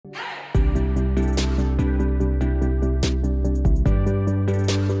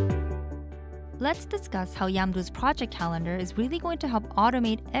let's discuss how Yamdu's project calendar is really going to help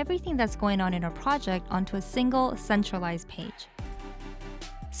automate everything that's going on in our project onto a single centralized page.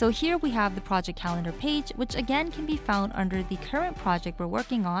 So here we have the project calendar page, which again can be found under the current project we're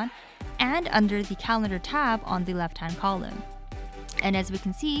working on and under the calendar tab on the left-hand column. And as we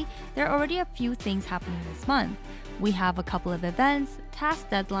can see, there are already a few things happening this month. We have a couple of events, task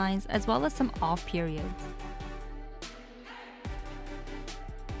deadlines, as well as some off periods.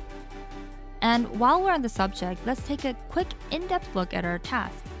 And while we're on the subject, let's take a quick in-depth look at our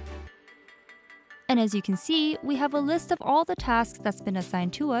tasks. And as you can see, we have a list of all the tasks that's been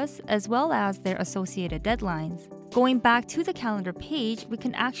assigned to us, as well as their associated deadlines. Going back to the calendar page, we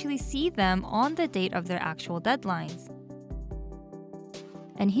can actually see them on the date of their actual deadlines.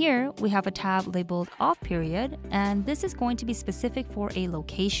 And here, we have a tab labeled Off Period, and this is going to be specific for a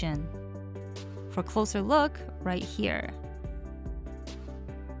location. For a closer look, right here.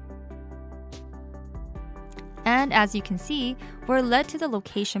 And as you can see, we're led to the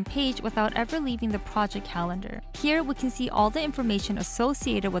location page without ever leaving the project calendar. Here we can see all the information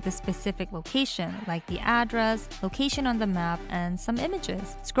associated with a specific location, like the address, location on the map, and some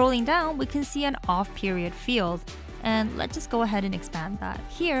images. Scrolling down, we can see an off period field. And let's just go ahead and expand that.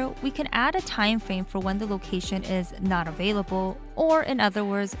 Here, we can add a time frame for when the location is not available, or in other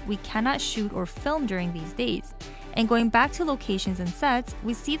words, we cannot shoot or film during these days. And going back to locations and sets,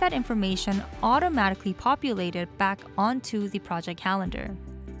 we see that information automatically populated back onto the project calendar.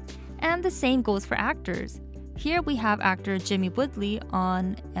 And the same goes for actors. Here we have actor Jimmy Woodley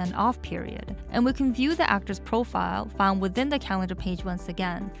on an off period, and we can view the actor's profile found within the calendar page once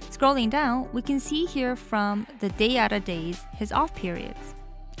again. Scrolling down, we can see here from the day out of days his off periods.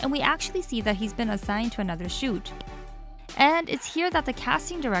 And we actually see that he's been assigned to another shoot. And it's here that the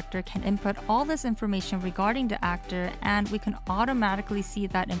casting director can input all this information regarding the actor, and we can automatically see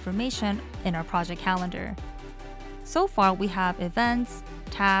that information in our project calendar. So far, we have events,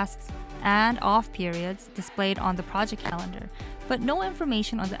 tasks, and off periods displayed on the project calendar, but no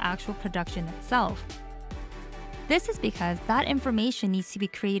information on the actual production itself. This is because that information needs to be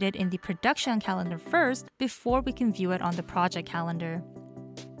created in the production calendar first before we can view it on the project calendar.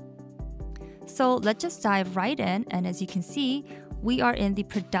 So let's just dive right in, and as you can see, we are in the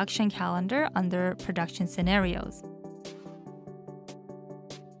production calendar under production scenarios.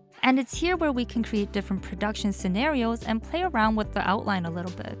 And it's here where we can create different production scenarios and play around with the outline a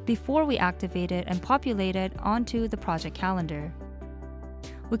little bit before we activate it and populate it onto the project calendar.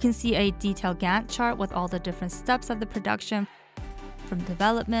 We can see a detailed Gantt chart with all the different steps of the production, from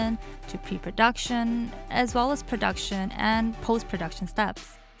development to pre-production, as well as production and post-production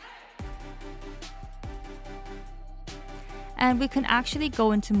steps. And we can actually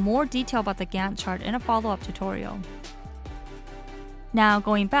go into more detail about the Gantt chart in a follow-up tutorial. Now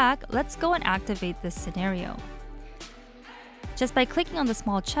going back, let's go and activate this scenario. Just by clicking on the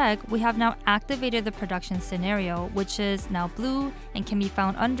small check, we have now activated the production scenario, which is now blue and can be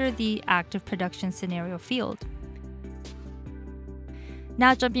found under the active production scenario field.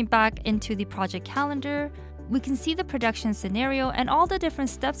 Now jumping back into the project calendar, we can see the production scenario and all the different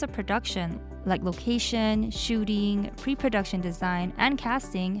steps of production, like location, shooting, pre-production design, and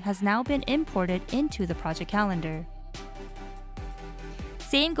casting has now been imported into the project calendar.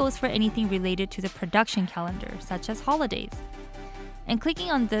 Same goes for anything related to the production calendar, such as holidays. And clicking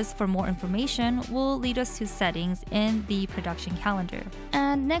on this for more information will lead us to settings in the production calendar,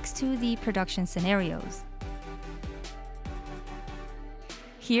 and next to the production scenarios.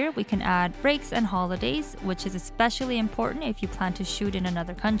 Here we can add breaks and holidays, which is especially important if you plan to shoot in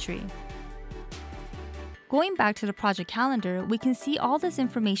another country. Going back to the project calendar, we can see all this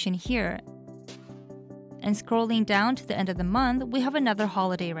information here. And scrolling down to the end of the month, we have another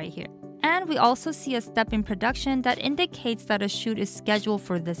holiday right here. And we also see a step in production that indicates that a shoot is scheduled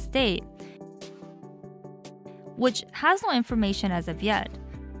for this date, which has no information as of yet.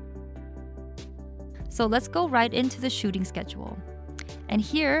 So let's go right into the shooting schedule.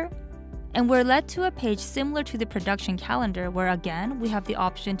 And we're led to a page similar to the production calendar, where again, we have the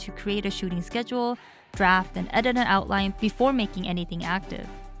option to create a shooting schedule, draft, and edit an outline before making anything active.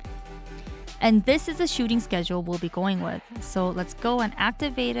 And this is the shooting schedule we'll be going with. So let's go and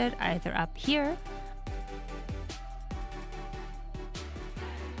activate it either up here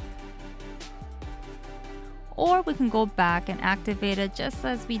or we can go back and activate it just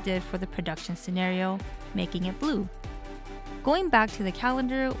as we did for the production scenario, making it blue. Going back to the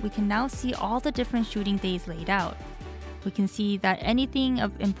calendar, we can now see all the different shooting days laid out. We can see that anything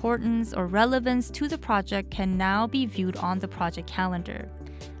of importance or relevance to the project can now be viewed on the project calendar,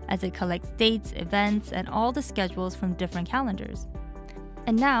 as it collects dates, events, and all the schedules from different calendars.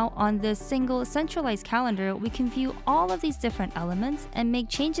 And now, on this single centralized calendar, we can view all of these different elements and make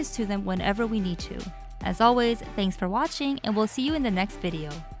changes to them whenever we need to. As always, thanks for watching, and we'll see you in the next video.